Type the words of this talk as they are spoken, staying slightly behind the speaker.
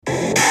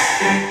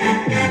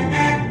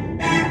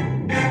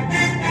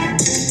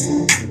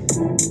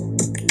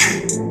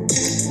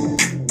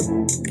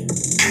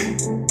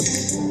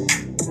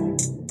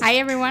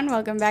everyone.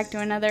 Welcome back to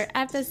another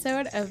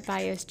episode of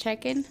Bios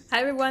Check-In. Hi,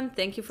 everyone.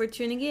 Thank you for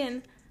tuning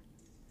in.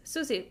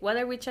 Susie, what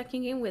are we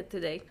checking in with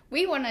today?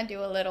 We want to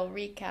do a little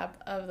recap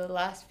of the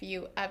last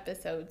few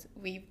episodes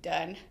we've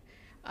done.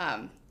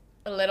 A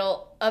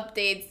little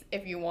updates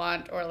if you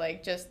want, or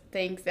like just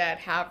things that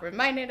have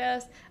reminded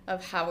us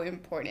of how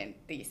important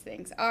these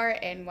things are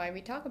and why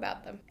we talk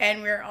about them.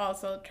 And we're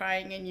also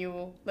trying a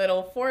new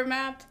little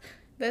format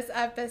this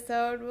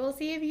episode. We'll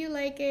see if you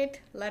like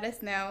it. Let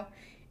us know.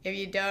 If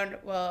you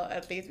don't, well,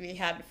 at least we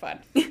had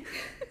fun.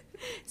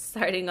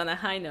 Starting on a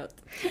high note.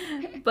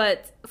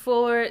 But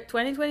for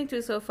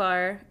 2022 so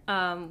far,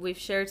 we've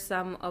shared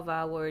some of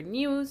our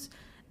news.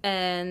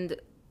 And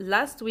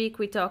last week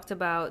we talked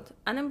about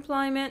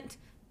unemployment,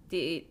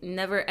 the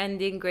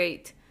never-ending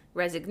great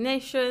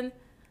resignation,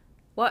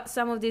 what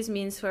some of this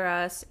means for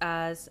us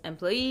as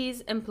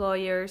employees,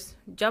 employers,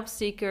 job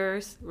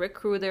seekers,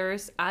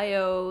 recruiters,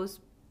 IOs,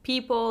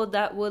 people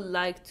that would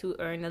like to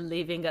earn a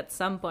living at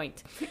some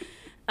point.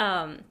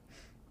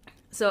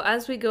 So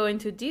as we go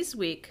into this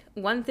week,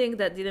 one thing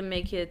that didn't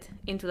make it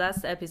into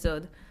last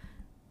episode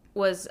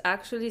was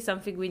actually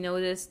something we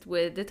noticed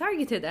with the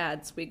targeted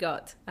ads we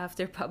got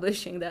after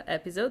publishing that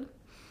episode.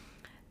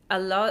 A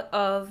lot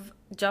of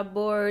job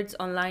boards,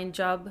 online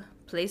job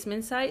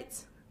placement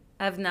sites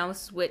have now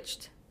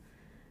switched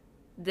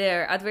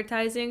their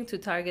advertising to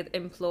target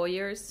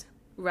employers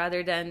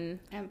rather than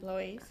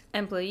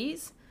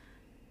employees.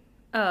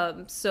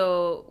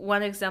 So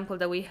one example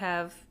that we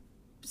have,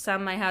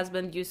 Sam, my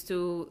husband, used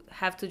to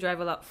have to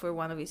drive a lot for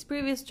one of his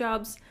previous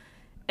jobs,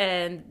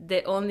 and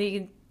the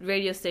only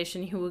radio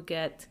station he would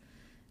get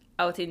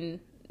out in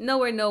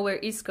nowhere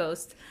East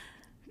Coast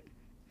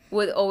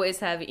would always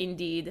have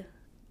Indeed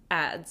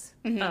ads.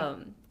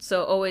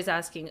 So always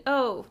asking,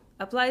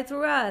 apply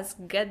through us,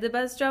 get the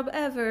best job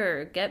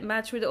ever, get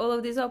matched with all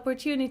of these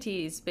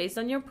opportunities based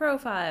on your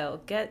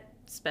profile, get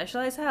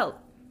specialized help.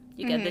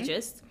 You get the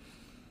gist.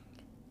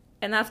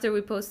 And after we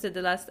posted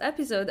the last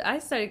episode, I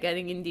started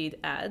getting Indeed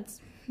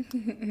ads.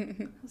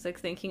 I was like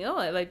thinking,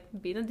 have I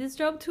been at this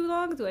job too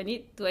long? Do I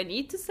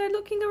need to start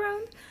looking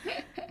around?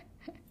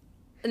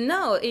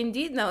 No,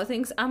 Indeed now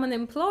thinks I'm an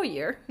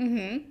employer,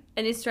 and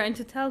it's trying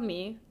to tell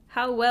me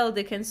how well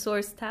they can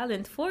source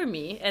talent for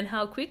me and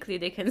how quickly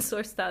they can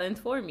source talent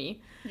for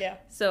me. Yeah.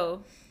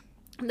 So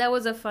that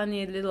was a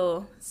funny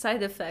little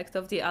side effect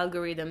of the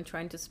algorithm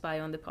trying to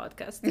spy on the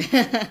podcast.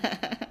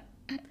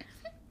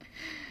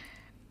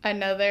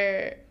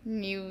 Another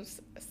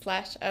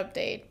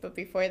news/update, but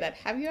before that,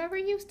 have you ever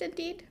used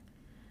Indeed?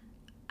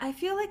 I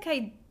feel like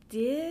I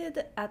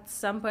did at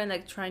some point,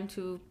 like trying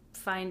to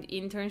find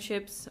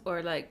internships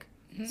or like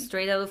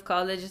straight out of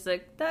college. It's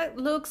like, that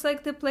looks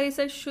like the place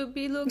I should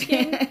be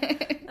looking.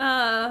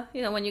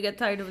 When you get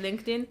tired of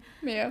LinkedIn.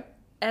 Yeah.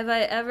 Have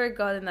I ever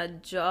gotten a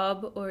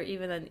job or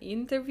even an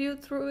interview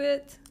through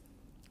it?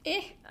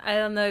 I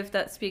don't know if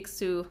that speaks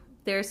to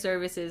their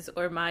services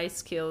or my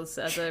skills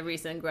as a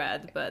recent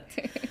grad, but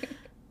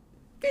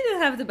didn't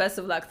have the best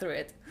of luck through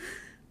it.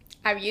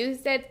 I've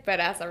used it, but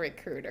as a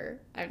recruiter.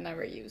 I've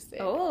never used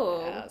it.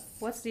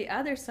 What's the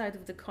other side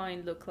of the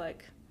coin look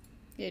like?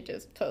 You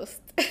just post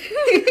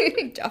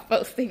job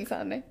postings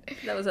on it.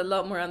 That was a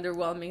lot more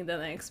underwhelming than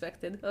I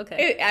expected.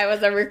 Okay. I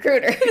was a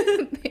recruiter.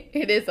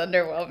 It is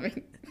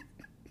underwhelming.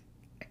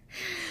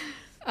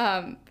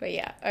 But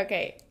yeah,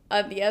 okay.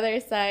 On the other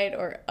side,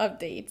 or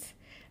updates,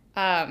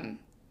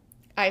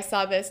 I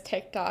saw this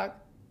TikTok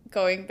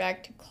going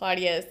back to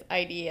Claudia's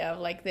idea of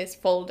like this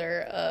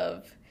folder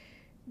of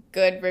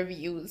good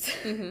reviews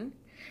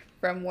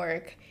from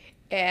work.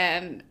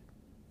 And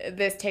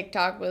this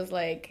TikTok was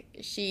like,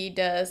 she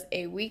does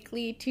a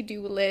weekly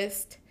to-do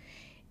list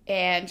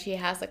and she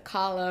has a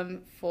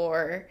column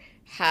for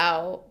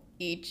how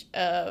each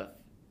of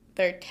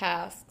their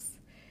tasks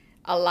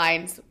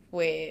aligns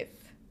with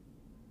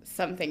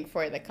something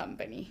for the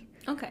company.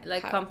 Okay,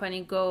 like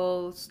company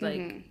goals,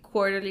 like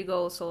quarterly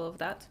goals, all of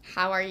that.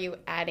 How are you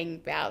adding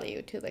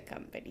value to the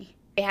company?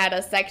 They had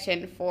a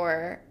section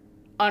for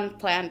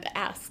unplanned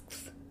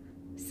asks.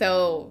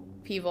 So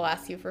people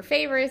ask you for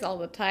favors all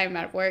the time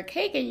at work.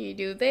 Hey, can you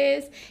do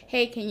this?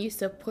 Hey, can you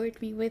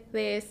support me with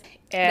this?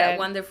 And that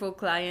wonderful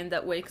client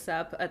that wakes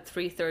up at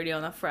 3:30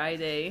 on a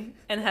Friday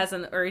and has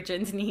an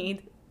urgent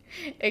need.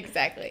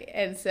 Exactly.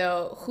 And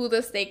so who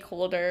the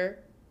stakeholder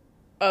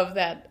of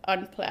that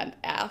unplanned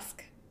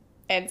ask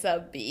ends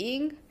up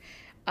being,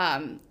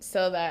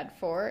 so that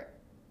for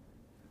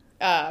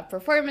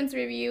performance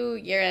review,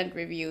 year-end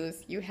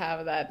reviews, you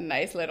have that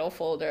nice little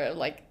folder of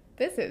like,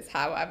 this is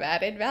how I've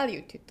added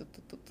value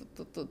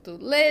to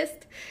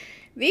list.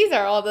 These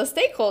are all the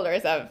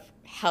stakeholders I've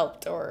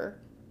helped or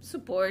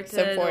supported.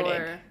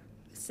 Or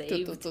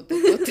saved. So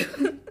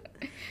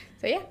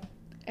yeah,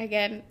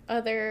 again,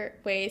 other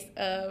ways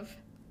of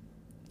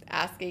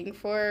asking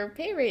for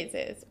pay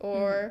raises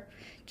or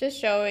just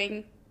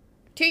showing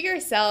to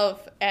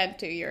yourself and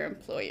to your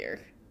employer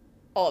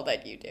all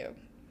that you do.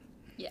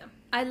 Yeah,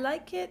 I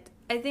like it.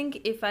 I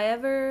think if I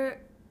ever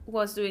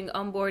was doing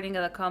onboarding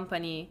at a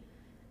company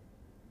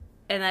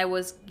and I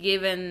was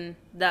given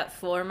that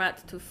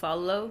format to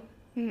follow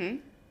Mm-hmm.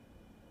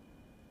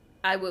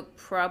 I would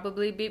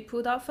probably be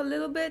put off a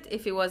little bit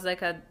if it was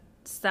like a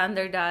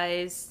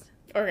standardized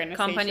Organization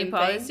company thing.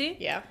 policy.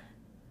 Yeah.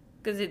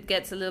 Because it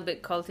gets a little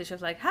bit cultish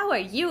of like, how are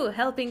you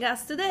helping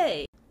us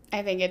today?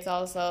 I think it's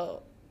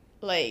also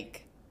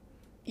like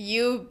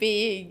you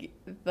being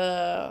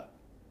the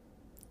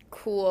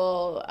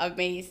cool,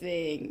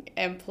 amazing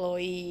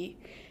employee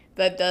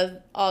that does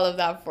all of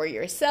that for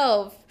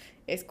yourself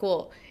is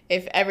cool.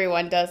 If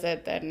everyone does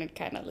it, then it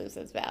kind of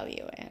loses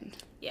value. And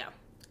Yeah.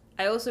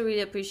 I also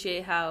really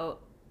appreciate how,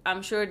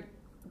 I'm sure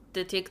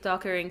the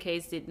TikToker in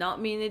case did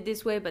not mean it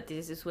this way, but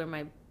this is where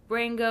my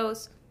brain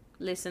goes.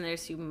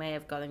 Listeners, you may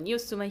have gotten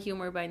used to my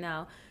humor by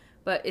now,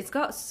 but it's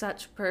got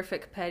such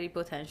perfect petty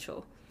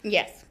potential.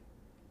 yes.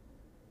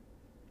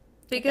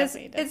 Because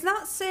definitely does. it's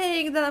not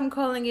saying that I'm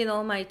calling in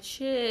all my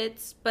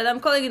cheats, but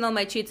I'm calling in all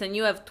my cheats and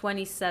you have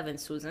 27,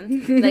 Susan.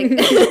 Like,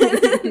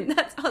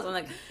 that's awesome.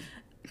 Like,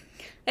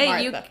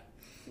 hey, Martha.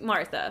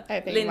 Martha, I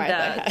think Linda,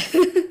 Martha has.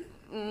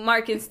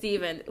 Mark and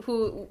Steven,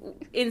 who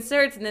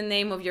insert the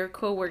name of your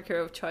coworker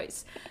of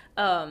choice.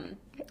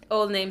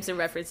 All names and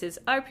references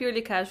are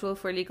purely casual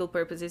for legal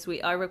purposes.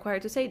 We are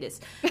required to say this.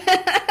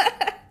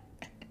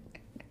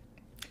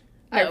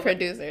 Our No,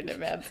 producer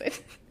demands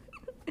it.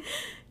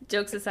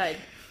 Jokes aside,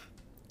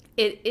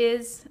 it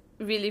is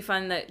really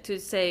fun to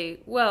say,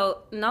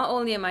 well, not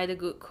only am I the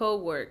good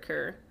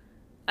coworker,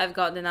 I've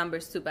got the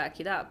numbers to back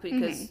it up,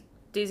 because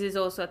this is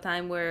also a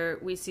time where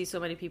we see so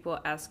many people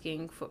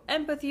asking for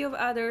empathy of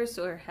others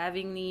or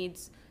having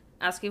needs,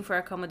 asking for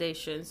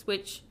accommodations,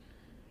 which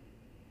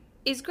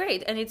is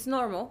great and it's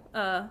normal.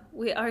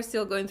 We are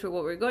still going through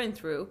what we're going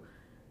through.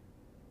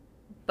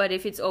 But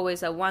if it's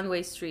always a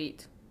one-way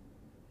street,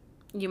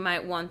 you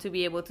might want to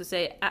be able to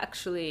say,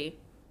 actually,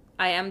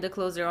 I am the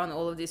closer on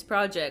all of these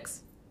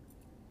projects.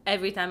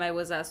 Every time I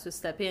was asked to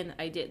step in,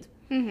 I did.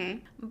 Mm-hmm.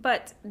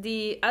 But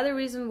the other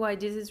reason why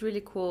this is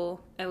really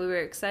cool, and we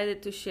were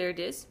excited to share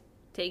this,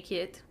 take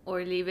it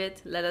or leave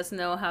it, let us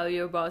know how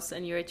your boss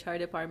and your HR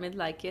department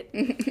like it,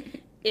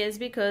 is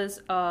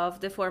because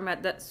of the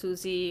format that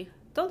Susie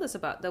told us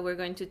about that we're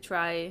going to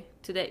try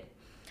today.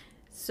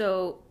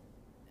 So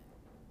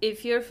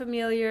if you're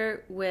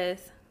familiar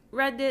with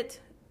Reddit,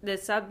 the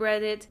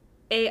subreddit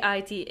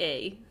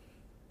AITA,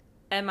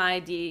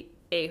 MID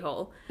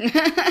a-hole,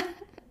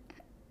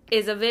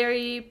 is a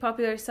very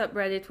popular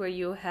subreddit where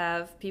you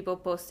have people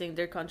posting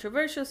their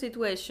controversial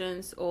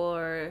situations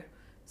or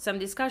some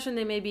discussion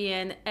they may be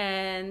in,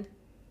 and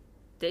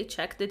they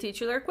check the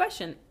titular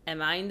question.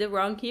 Am I in the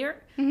wrong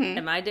here? Mm-hmm.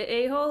 Am I the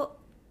a-hole?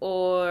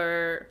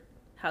 Or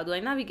how do I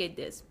navigate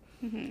this?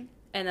 Mm-hmm.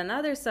 And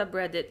another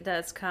subreddit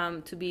that's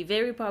come to be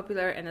very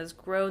popular and has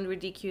grown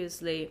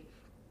ridiculously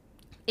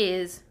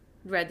is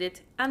Reddit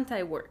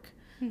Anti-Work,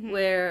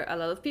 where a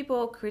lot of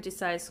people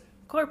criticize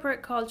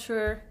corporate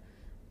culture,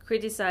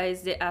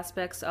 criticize the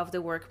aspects of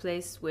the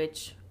workplace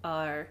which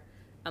are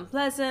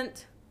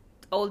unpleasant,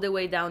 all the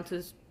way down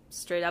to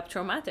straight up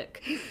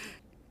traumatic.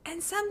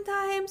 And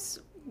sometimes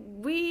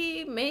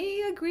we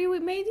may agree, we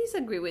may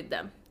disagree with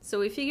them. So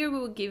we figure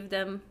we would give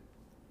them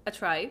a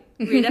try,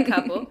 read a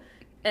couple,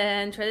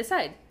 and try to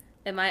decide,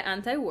 am I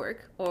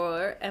anti-work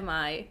or am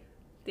I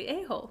the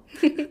a-hole?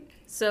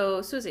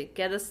 So, Susie,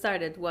 get us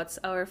started. What's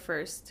our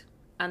first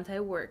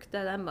anti-work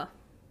dilemma?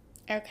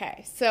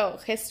 Okay, so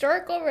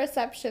Historical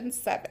Reception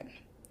 7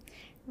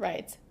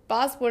 writes,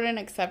 boss wouldn't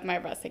accept my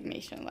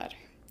resignation letter.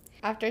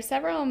 After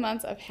several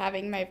months of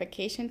having my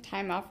vacation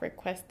time off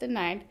request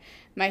denied,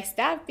 my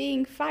staff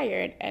being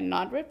fired and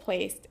not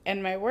replaced,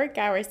 and my work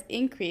hours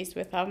increased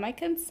without my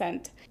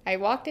consent, I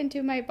walked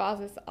into my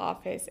boss's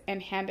office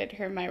and handed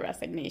her my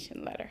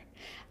resignation letter.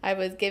 I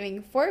was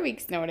giving 4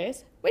 weeks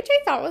notice, which I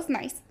thought was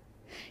nice.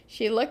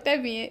 She looked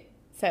at me,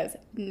 says,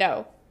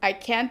 no, I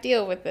can't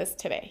deal with this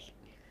today.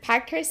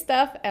 Packed her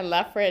stuff and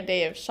left for a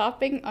day of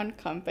shopping on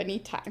company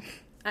time.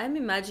 I'm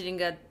imagining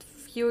a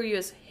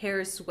furious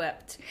hair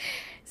swept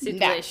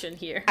situation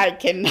here. I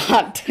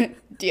cannot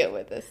deal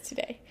with this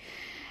today.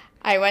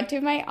 I went to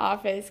my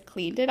office,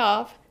 cleaned it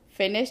off,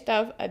 finished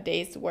up a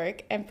day's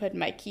work, and put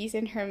my keys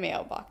in her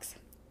mailbox.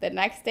 The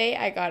next day,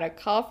 I got a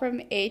call from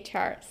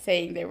HR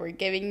saying they were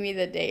giving me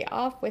the day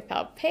off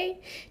without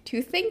pay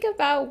to think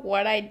about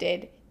what I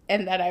did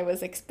and that I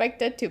was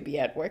expected to be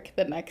at work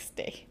the next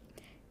day.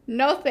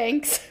 No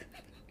thanks.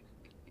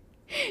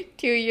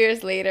 2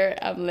 years later,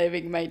 I'm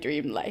living my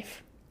dream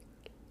life.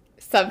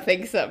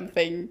 Something,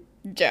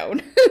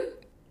 Joan.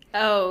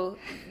 Oh,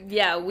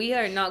 yeah, we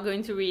are not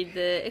going to read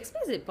the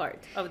explicit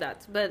part of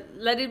that. But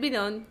let it be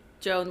known,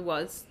 Joan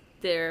was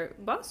their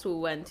boss who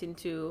went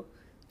into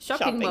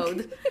shopping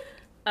mode.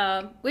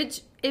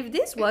 Which, if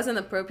this was an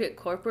appropriate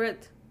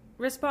corporate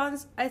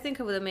response, I think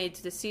I would have made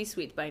to the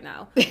C-suite by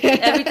now.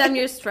 Every time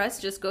you're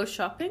stressed, just go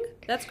shopping.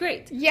 That's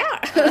great.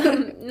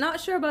 Yeah. Not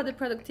sure about the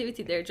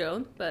productivity there,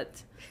 Joan,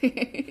 but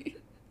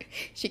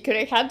she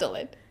couldn't handle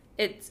it.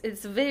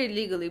 It's a very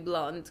legally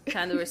blonde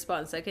kind of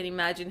response. I can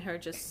imagine her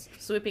just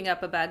sweeping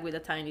up a bag with a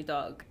tiny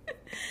dog.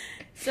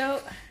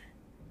 So,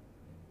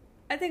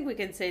 I think we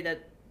can say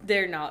that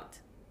they're not.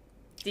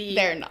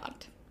 They're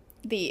not.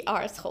 the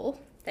arsehole.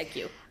 Thank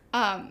you.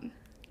 I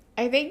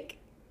think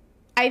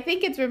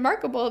it's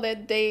remarkable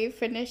that they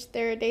finished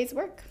their day's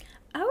work.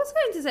 I was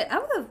going to say, I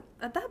would have,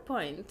 at that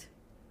point...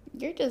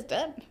 You're just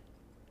done.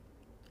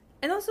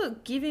 And also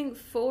giving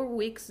 4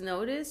 weeks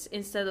notice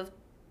instead of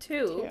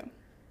 2,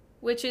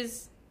 which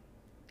is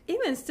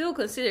even still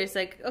considered, it's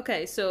like,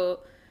 okay, so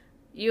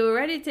you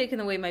already taken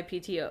away my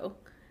PTO.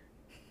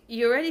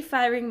 You're already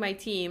firing my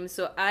team,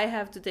 so I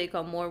have to take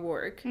on more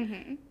work.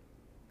 Mm-hmm.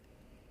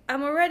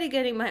 I'm already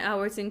getting my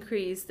hours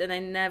increased, and I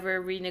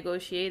never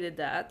renegotiated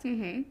that.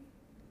 Mm-hmm.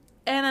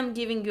 And I'm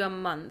giving you a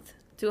month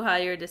to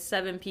hire the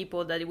 7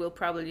 people that it will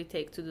probably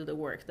take to do the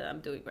work that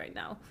I'm doing right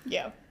now.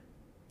 Yeah.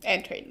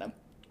 And train them.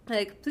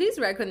 Like, please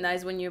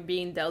recognize when you're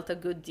being dealt a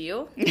good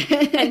deal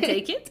and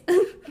take it.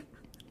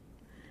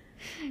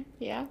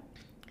 Yeah.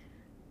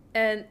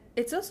 And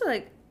it's also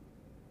like,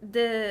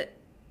 the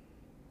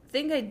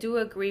thing I do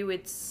agree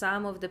with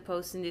some of the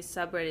posts in this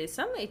subreddit,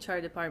 some HR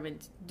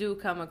departments do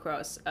come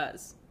across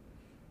as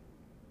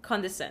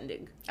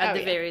condescending at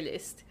the very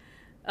least.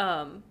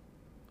 I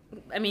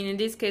mean, in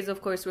this case,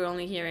 of course, we're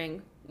only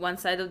hearing one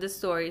side of the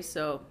story,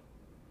 so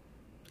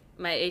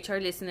my HR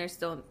listeners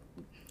don't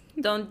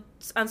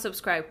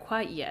unsubscribe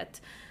quite yet.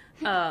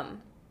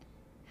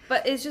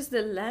 But it's just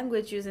the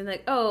language using,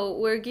 like, oh,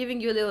 we're giving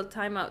you a little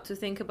time out to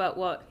think about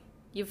what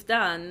you've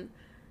done.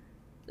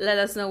 Let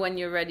us know when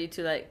you're ready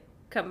to, like,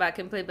 come back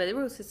and play by the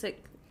rules. It's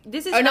like,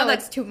 this is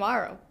that's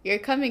tomorrow. You're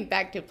coming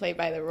back to play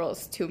by the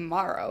rules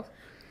tomorrow.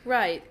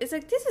 Right. It's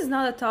like, this is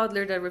not a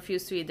toddler that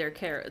refused to eat their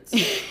carrots.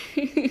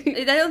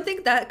 I don't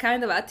think that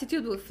kind of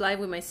attitude would fly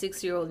with my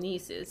 6-year-old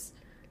nieces.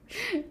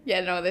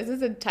 Yeah, no, this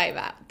is a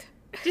timeout.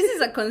 This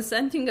is a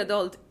consenting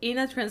adult in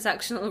a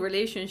transactional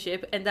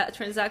relationship, and that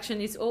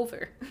transaction is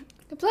over.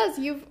 Plus,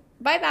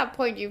 by that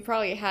point, you've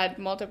probably had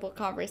multiple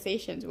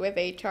conversations with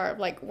HR,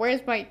 like,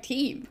 where's my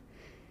team?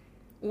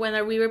 When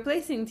are we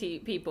replacing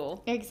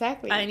people?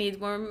 Exactly. I need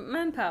more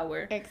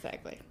manpower.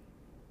 Exactly.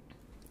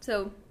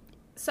 So,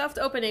 soft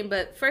opening,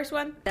 but first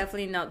one,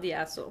 definitely not the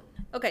asshole.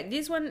 Okay,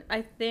 this one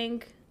I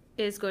think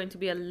is going to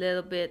be a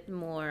little bit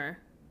more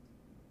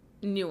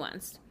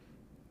nuanced.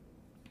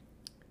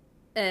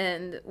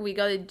 And we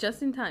got it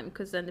just in time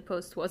because then the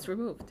post was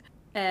removed.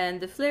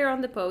 And the flair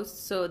on the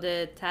post, so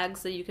the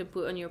tags that you can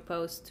put on your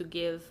post to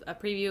give a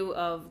preview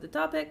of the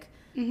topic,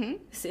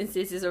 since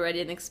this is already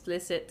an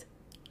explicit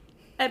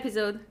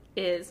episode,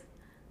 is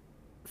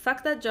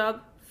fuck that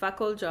job,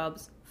 fuck all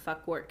jobs,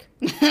 fuck work.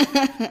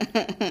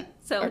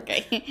 So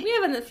okay. We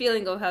have a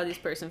feeling of how this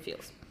person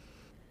feels.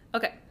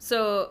 Okay,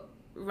 so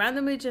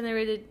randomly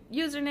generated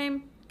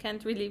username,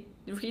 can't really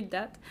read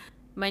that.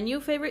 My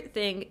new favorite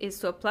thing is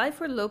to apply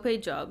for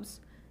low-paid jobs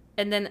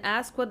and then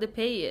ask what the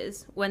pay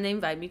is when they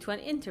invite me to an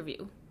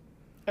interview.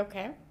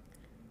 Okay.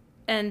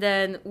 And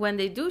then when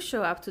they do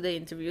show up to the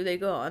interview, they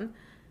go on,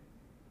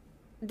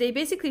 they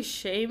basically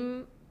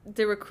shame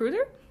the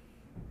recruiter.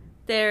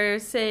 They're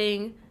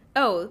saying,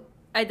 oh,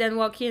 I then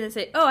walk in and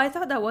say, oh, I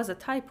thought that was a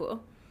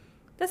typo.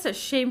 That's a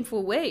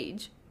shameful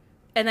wage.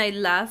 And I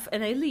laugh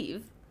and I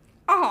leave.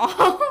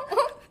 Oh,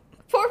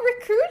 poor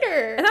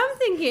recruiter. And I'm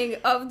thinking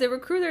of the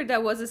recruiter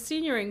that was a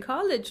senior in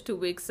college 2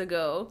 weeks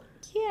ago.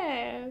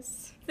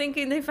 Yes.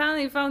 Thinking they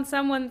finally found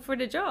someone for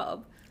the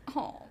job.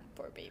 Oh,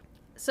 poor baby.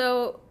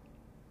 So,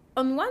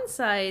 on one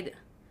side,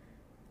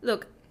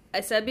 look,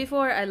 I said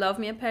before, I love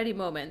me a petty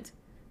moment.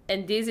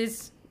 And this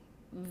is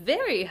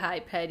very high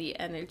petty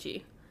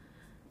energy.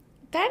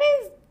 That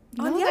is...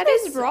 No, that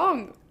is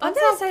wrong. On the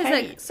other side,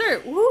 it's like, sir,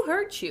 who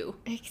hurt you?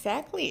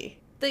 Exactly.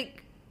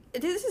 Like,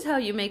 this is how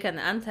you make an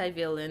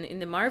anti-villain in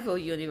the Marvel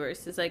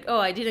universe. It's like, oh,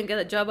 I didn't get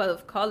a job out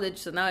of college,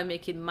 so now I'm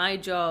making my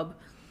job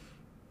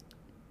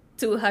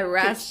to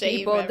harass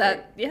people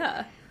that,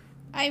 yeah.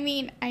 I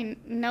mean, I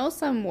know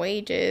some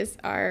wages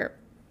are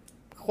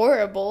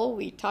horrible.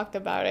 We talked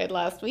about it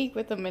last week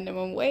with the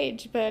minimum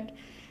wage, but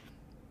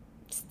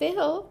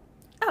still.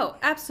 Oh,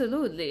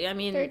 absolutely. I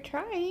mean, they're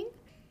trying.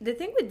 The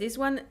thing with this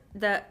one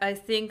that I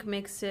think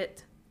makes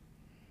it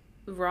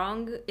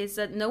wrong is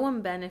that no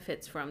one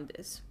benefits from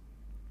this.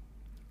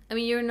 I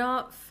mean, you're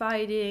not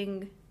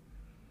fighting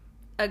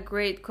a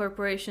great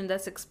corporation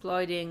that's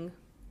exploiting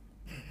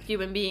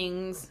human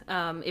beings.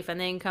 If a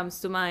name comes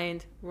to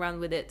mind,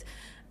 run with it.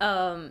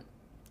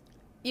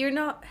 You're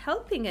not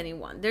helping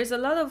anyone. There's a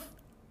lot of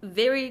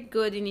very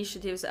good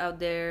initiatives out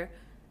there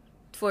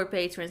for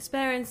pay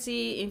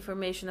transparency,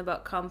 information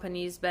about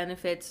companies'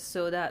 benefits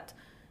so that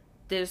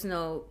there's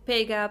no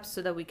pay gaps,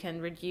 so that we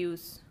can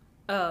reduce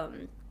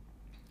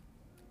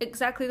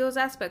exactly those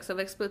aspects of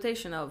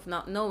exploitation, of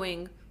not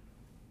knowing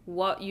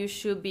what you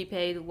should be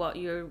paid, what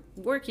your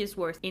work is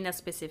worth in a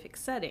specific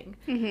setting.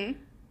 Mm-hmm.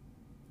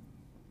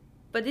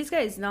 But this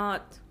guy is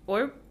not,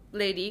 or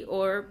lady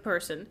or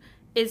person,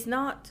 is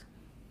not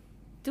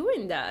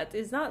doing that.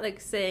 It's not like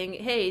saying,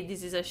 hey,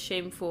 this is a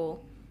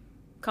shameful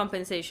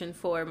compensation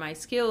for my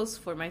skills,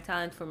 for my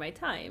talent, for my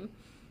time.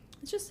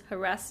 It's just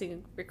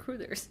harassing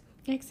recruiters.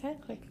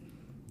 Exactly.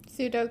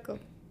 Sudoku.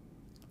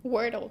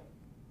 Wordle.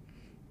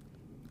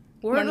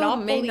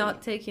 Wordle may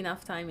not take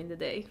enough time in the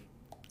day.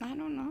 I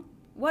don't know.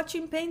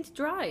 watching paint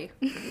dry.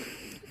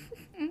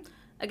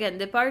 Again,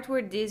 the part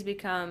where this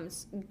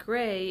becomes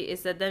gray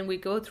is that then we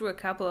go through a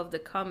couple of the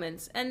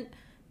comments, and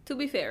to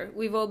be fair,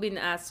 we've all been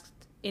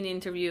asked in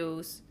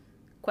interviews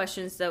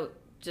questions that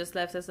just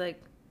left us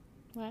like,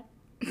 What?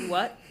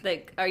 what?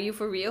 Like, are you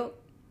for real?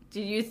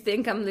 Do you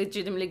think I'm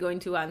legitimately going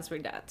to answer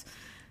that?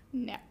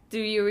 No, Do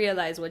you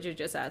realize what you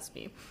just asked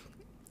me?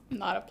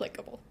 not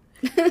applicable.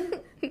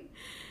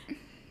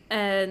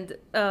 And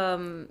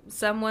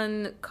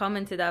someone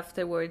commented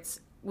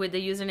afterwards with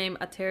the username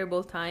A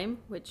Terrible Time,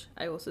 which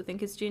I also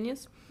think is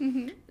genius.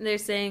 Mm-hmm. They're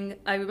saying,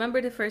 I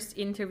remember the first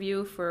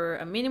interview for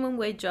a minimum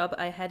wage job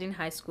I had in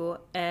high school,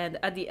 and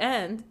at the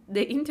end,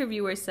 the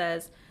interviewer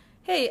says,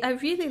 hey, I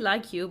really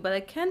like you, but I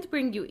can't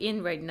bring you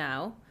in right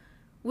now.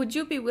 Would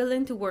you be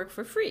willing to work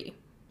for free?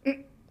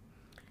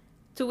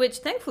 To which,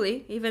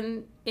 thankfully,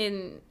 even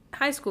in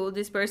high school,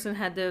 this person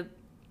had the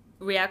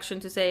reaction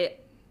to say,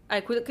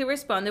 I quickly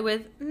responded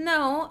with,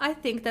 no, I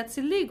think that's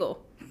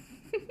illegal.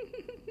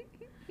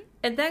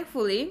 And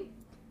thankfully,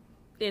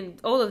 in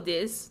all of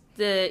this,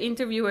 the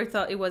interviewer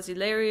thought it was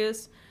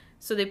hilarious,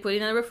 so they put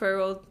in a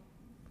referral.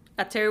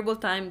 A Terrible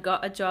Time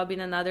got a job in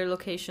another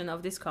location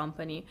of this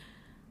company.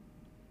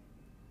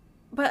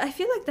 But I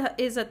feel like that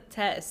is a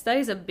test. That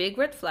is a big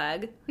red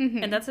flag,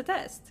 and that's a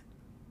test.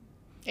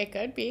 It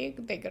could be.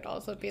 They could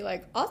also be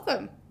like,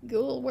 awesome,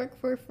 you'll work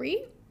for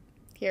free.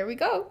 Here we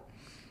go.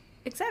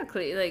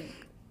 Exactly. Like,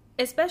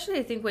 especially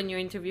I think when you're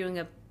interviewing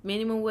a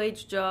minimum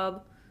wage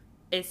job,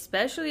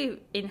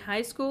 especially in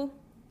high school,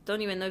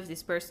 don't even know if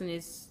this person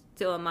is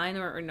still a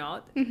minor or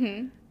not.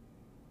 Mm-hmm.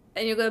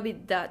 And you're going to be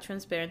that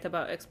transparent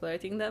about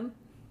exploiting them.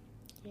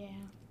 Yeah.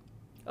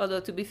 Although,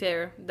 to be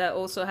fair, that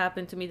also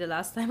happened to me the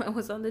last time I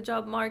was on the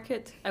job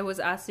market. I was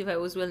asked if I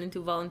was willing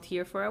to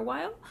volunteer for a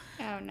while.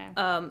 Oh,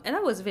 no. And I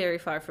was very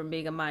far from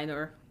being a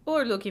minor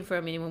or looking for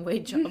a minimum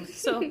wage job.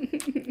 So,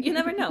 you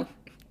never know.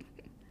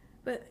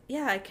 But,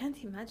 yeah, I can't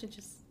imagine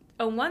just...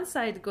 On one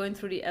side, going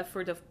through the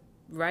effort of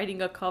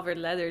writing a cover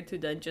letter to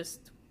then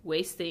just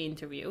waste the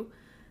interview.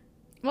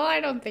 Well, I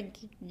don't think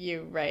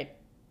you write.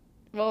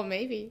 Well,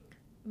 maybe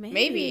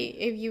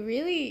if you're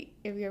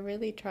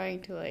really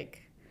trying to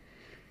like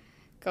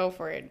go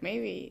for it,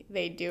 maybe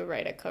they do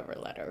write a cover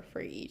letter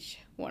for each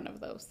one of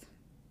those.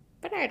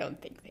 But I don't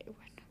think they would.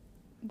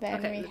 Then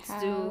Okay,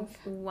 let's do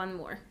one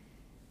more.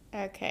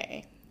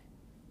 Okay.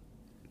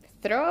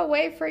 Throw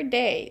away for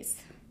days.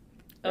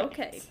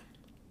 Okay. Right.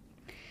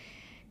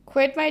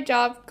 Quit my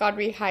job, got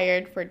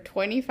rehired for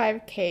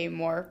 $25K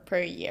more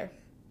per year.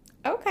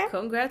 Okay.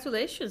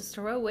 Congratulations,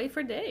 throw away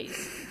for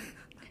days.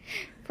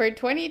 For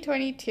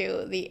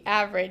 2022, the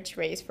average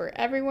raise for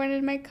everyone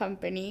in my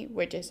company,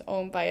 which is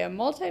owned by a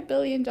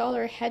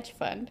multi-billion-dollar hedge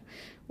fund,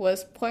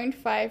 was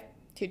 0.5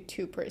 to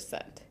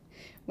 2%.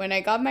 When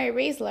I got my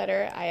raise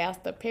letter, I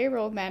asked the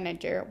payroll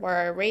manager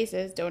why our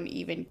raises don't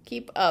even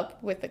keep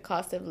up with the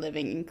cost of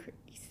living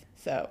increase.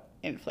 So,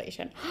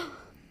 inflation.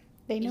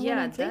 They know what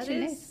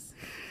inflation is.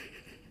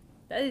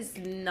 That is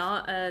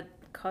not a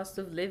cost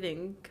of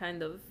living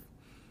kind of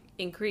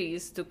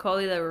increase. To call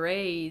it a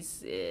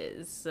raise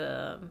is...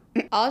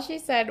 All she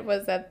said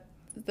was that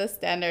the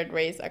standard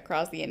raise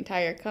across the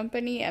entire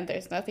company and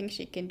there's nothing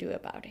she can do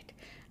about it.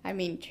 I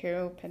mean,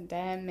 true,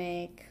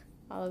 pandemic,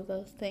 all of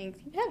those things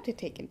you have to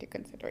take into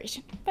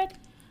consideration. But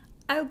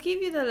I'll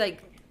give you the,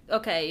 like,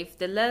 okay, if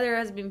the letter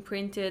has been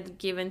printed,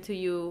 given to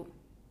you,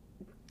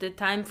 the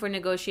time for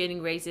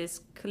negotiating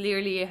raises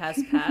clearly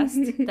has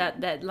passed. That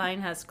deadline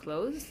has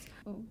closed.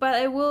 But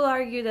I will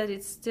argue that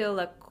it's still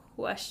a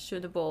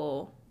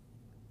questionable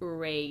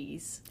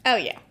raise. oh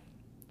yeah,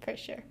 for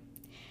sure.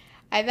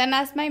 I then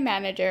asked my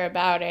manager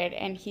about it,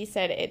 and he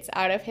said it's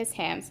out of his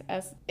hands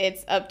as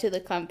it's up to the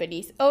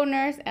company's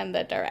owners and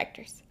the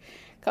directors.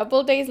 A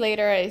couple days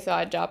later, I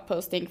saw a job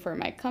posting for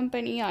my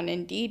company on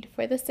Indeed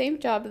for the same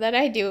job that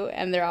I do,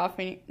 and they're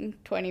offering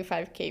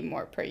 $25K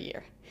more per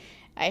year.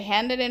 I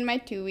handed in my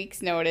 2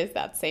 weeks notice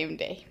that same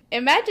day.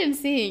 Imagine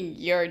seeing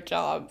your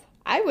job.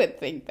 I would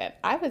think that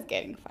I was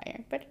getting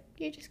fired, but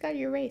you just got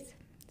your raise.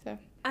 So,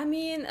 I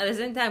mean, at the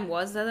same time,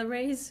 was that a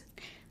raise?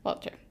 well,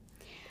 true.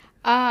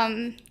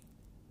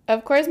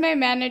 Of course, my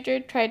manager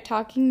tried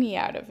talking me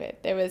out of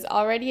it. There was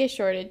already a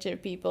shortage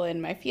of people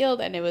in my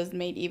field, and it was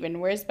made even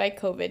worse by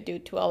COVID due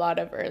to a lot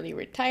of early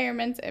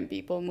retirements and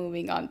people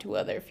moving on to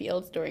other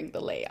fields during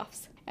the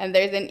layoffs. And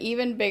there's an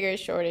even bigger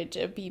shortage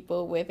of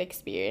people with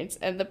experience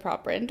and the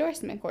proper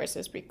endorsement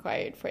courses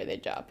required for the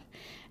job.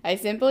 I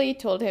simply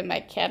told him I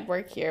can't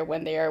work here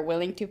when they are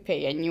willing to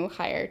pay a new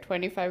hire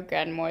 25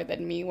 grand more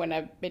than me when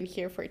I've been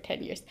here for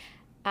 10 years.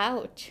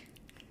 Ouch.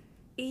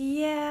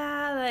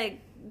 Yeah,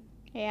 like,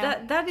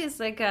 Yeah. that is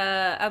like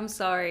a, I'm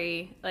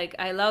sorry, like,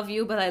 I love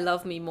you, but I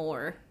love me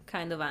more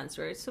kind of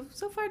answer. So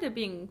far they're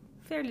being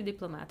fairly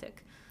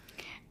diplomatic.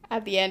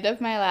 At the end of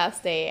my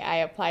last day, I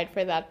applied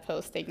for that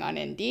posting on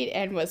Indeed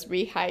and was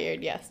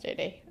rehired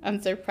yesterday.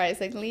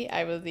 Unsurprisingly,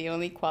 I was the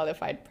only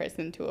qualified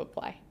person to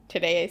apply.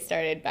 Today, I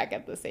started back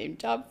at the same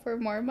job for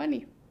more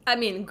money. I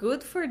mean,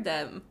 good for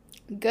them.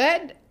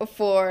 Good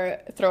for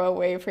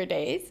throwaway for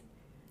days,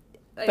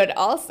 Like, but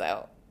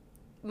also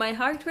my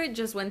heart rate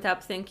just went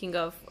up thinking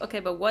of, okay,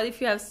 but what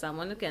if you have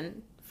someone,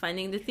 again,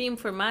 finding the theme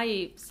for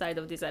my side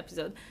of this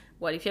episode,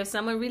 what if you have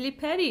someone really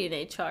petty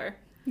in HR?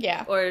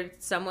 Yeah. Or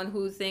someone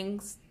who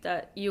thinks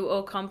that you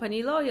owe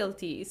company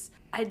loyalties.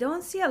 I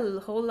don't see a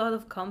whole lot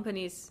of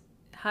companies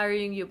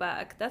hiring you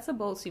back. That's a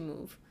ballsy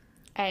move.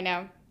 I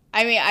know.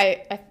 I mean,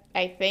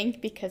 I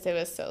think because it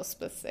was so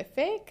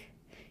specific,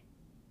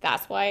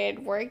 that's why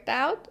it worked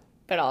out.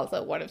 But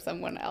also, what if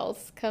someone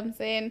else comes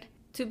in?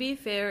 To be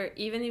fair,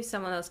 even if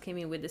someone else came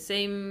in with the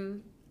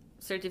same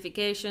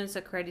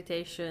certifications,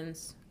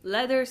 accreditations,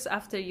 letters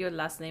after your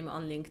last name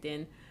on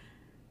LinkedIn,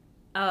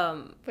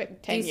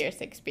 with 10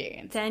 years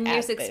experience. 10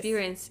 years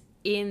experience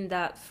in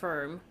that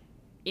firm,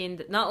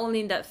 not only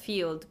in that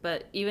field,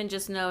 but even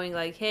just knowing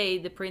like, hey,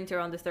 the printer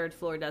on the third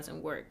floor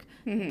doesn't work.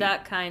 Mm-hmm.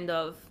 That kind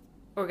of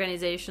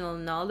organizational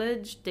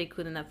knowledge, they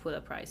couldn't have put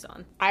a price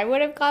on. I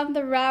would have gone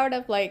the route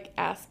of like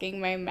asking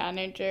my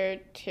manager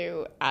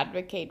to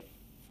advocate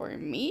for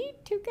me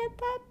to get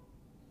that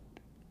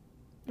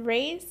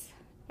raise,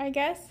 I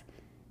guess.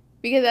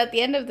 Because at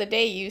the end of the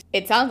day,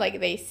 it sounds like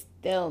they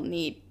still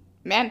need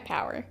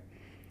manpower.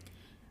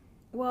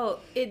 Well,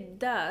 it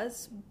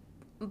does,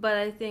 but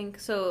I think,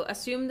 so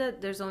assume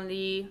that there's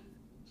only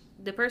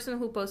the person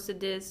who posted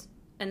this,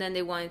 and then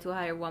they wanted to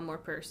hire one more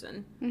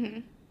person.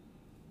 Mm-hmm.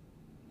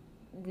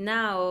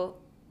 Now,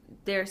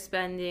 they're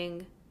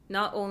spending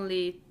not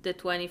only the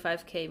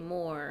 $25K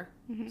more,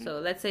 mm-hmm. so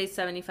let's say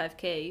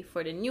 $75K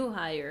for the new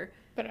hire,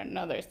 but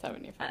another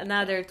 $75K.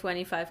 Another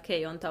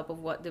 $25K on top of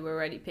what they were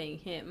already paying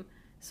him.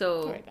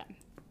 So,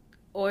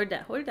 or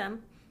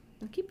them.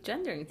 I keep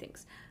gendering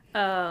things.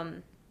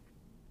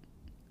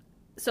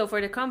 So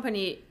for the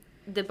company,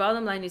 the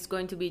bottom line is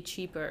going to be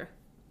cheaper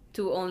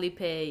to only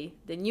pay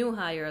the new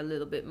hire a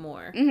little bit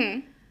more.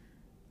 Mm-hmm.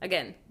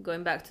 Again,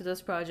 going back to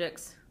those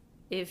projects,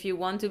 if you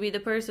want to be the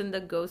person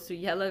that goes to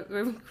yell at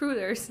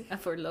recruiters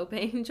for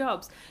low-paying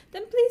jobs,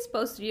 then please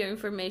post your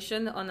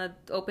information on an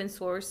open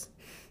source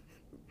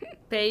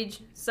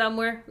page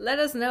somewhere. Let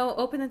us know.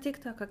 Open a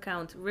TikTok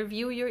account.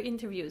 Review your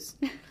interviews.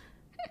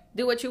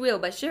 Do what you will,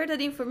 but share that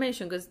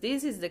information, because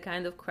this is the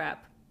kind of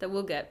crap that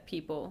will get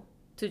people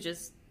to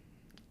just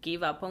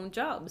give up on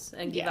jobs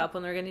and give up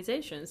on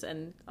organizations.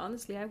 And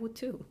honestly, I would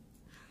too.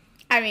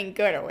 I mean,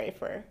 throw away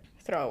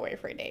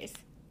for days.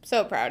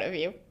 So proud of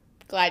you.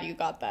 Glad you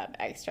got that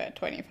extra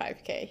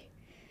 $25K.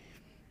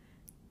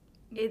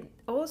 It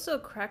also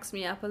cracks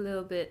me up a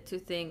little bit to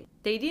think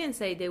they didn't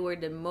say they were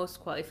the most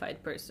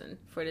qualified person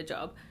for the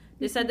job.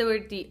 They said they were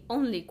the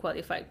only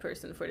qualified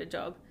person for the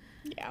job.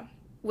 Yeah.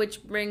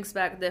 Which brings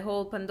back the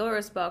whole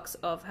Pandora's box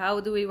of how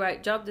do we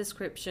write job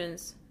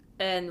descriptions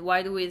and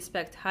why do we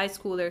expect high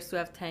schoolers to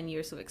have 10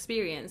 years of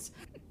experience?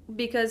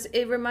 Because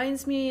it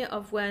reminds me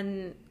of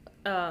when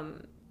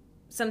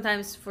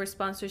sometimes for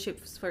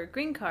sponsorships for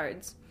green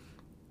cards,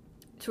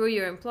 through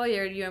your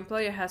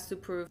employer has to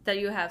prove that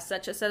you have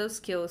such a set of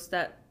skills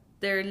that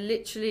there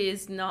literally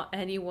is not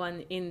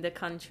anyone in the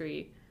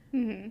country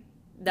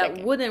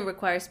that wouldn't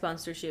require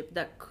sponsorship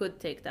that could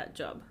take that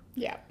job.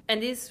 Yeah.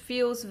 And this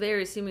feels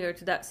very similar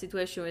to that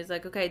situation where it's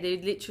like, okay, they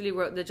literally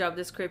wrote the job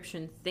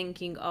description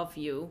thinking of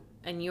you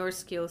and your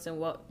skills and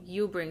what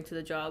you bring to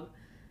the job.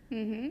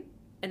 Mm-hmm.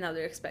 And now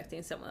they're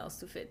expecting someone else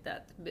to fit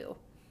that bill.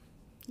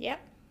 Yep.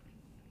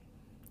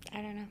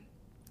 I don't know.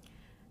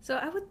 So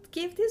I would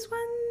give this one,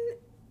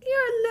 you're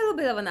a little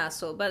bit of an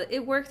asshole, but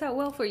it worked out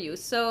well for you.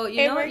 So,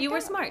 you were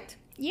smart.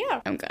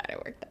 Yeah. I'm glad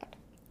it worked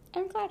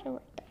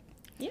out.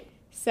 Yeah.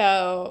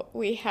 So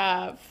we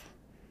have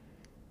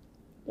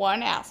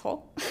one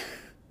asshole.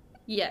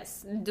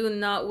 Yes. Do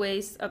not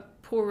waste a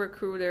poor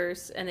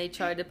recruiter's and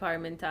HR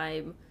department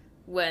time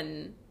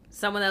when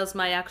someone else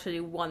might actually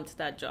want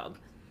that job.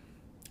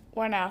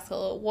 One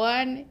asshole.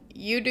 One,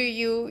 you do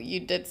you. You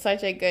did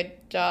such a good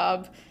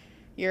job.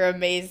 You're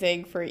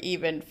amazing for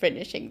even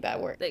finishing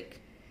that work. Like,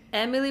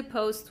 Emily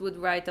Post would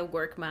write a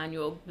work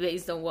manual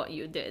based on what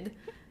you did.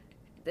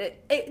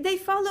 They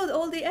followed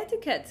all the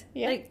etiquette.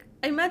 Yeah. Like,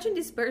 imagine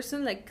this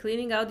person, like,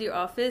 cleaning out your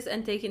office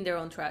and taking their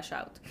own trash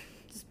out.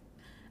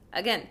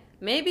 Again,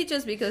 maybe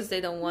just because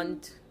they don't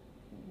want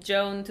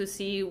Joan to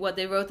see what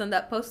they wrote on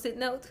that Post-it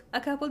note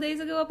a couple days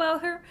ago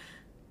about her.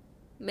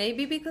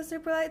 Maybe because they're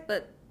polite,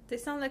 but they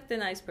sound like the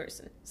nice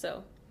person.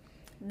 So,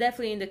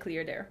 definitely in the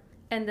clear there.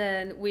 And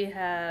then we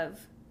have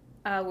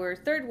our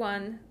third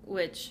one,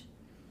 which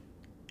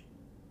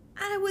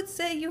I would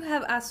say you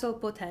have asshole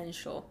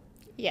potential.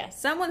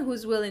 Yes. Someone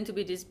who's willing to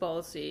be this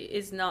ballsy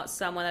is not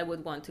someone I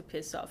would want to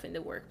piss off in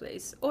the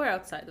workplace or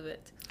outside of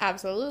it.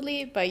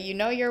 Absolutely, but you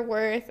know your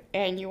worth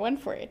and you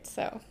went for it,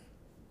 so.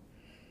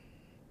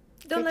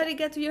 Don't let it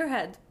get to your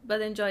head,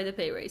 but enjoy the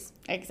pay raise.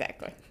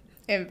 Exactly.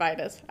 Invite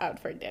us out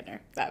for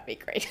dinner. That'd be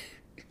great.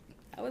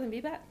 I wouldn't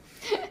be bad.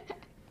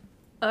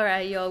 All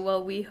right, y'all.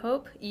 Well, we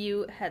hope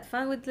you had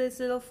fun with this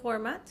little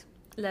format.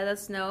 Let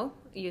us know.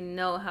 You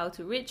know how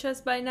to reach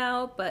us by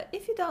now, but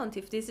if you don't,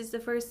 if this is the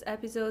first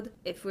episode,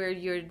 if we're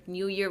your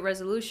New Year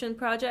resolution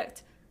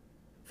project,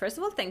 first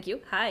of all, thank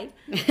you. Hi.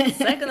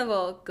 Second of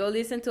all, go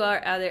listen to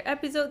our other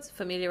episodes,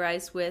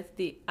 familiarize with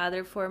the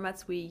other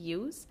formats we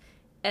use,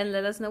 and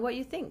let us know what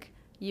you think.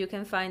 You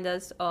can find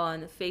us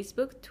on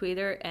Facebook,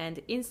 Twitter, and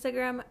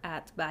Instagram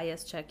at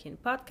Bias Check-In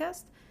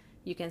Podcast.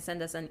 You can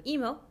send us an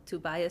email to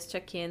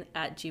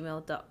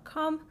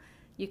biascheckin@gmail.com.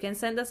 You can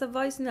send us a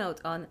voice note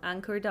on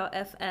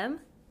anchor.fm,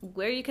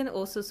 where you can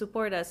also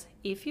support us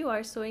if you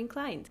are so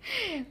inclined.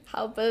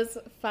 Help us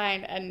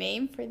find a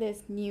name for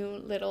this new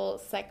little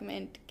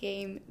segment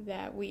game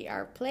that we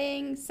are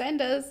playing.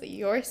 Send us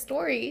your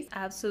stories.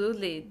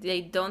 Absolutely. They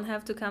don't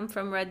have to come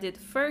from Reddit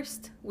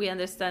first. We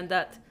understand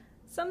that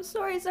some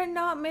stories are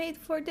not made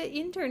for the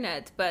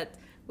internet, but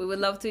we would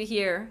love to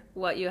hear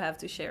what you have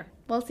to share.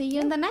 We'll see you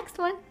in the next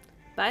one.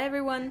 Bye,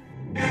 everyone.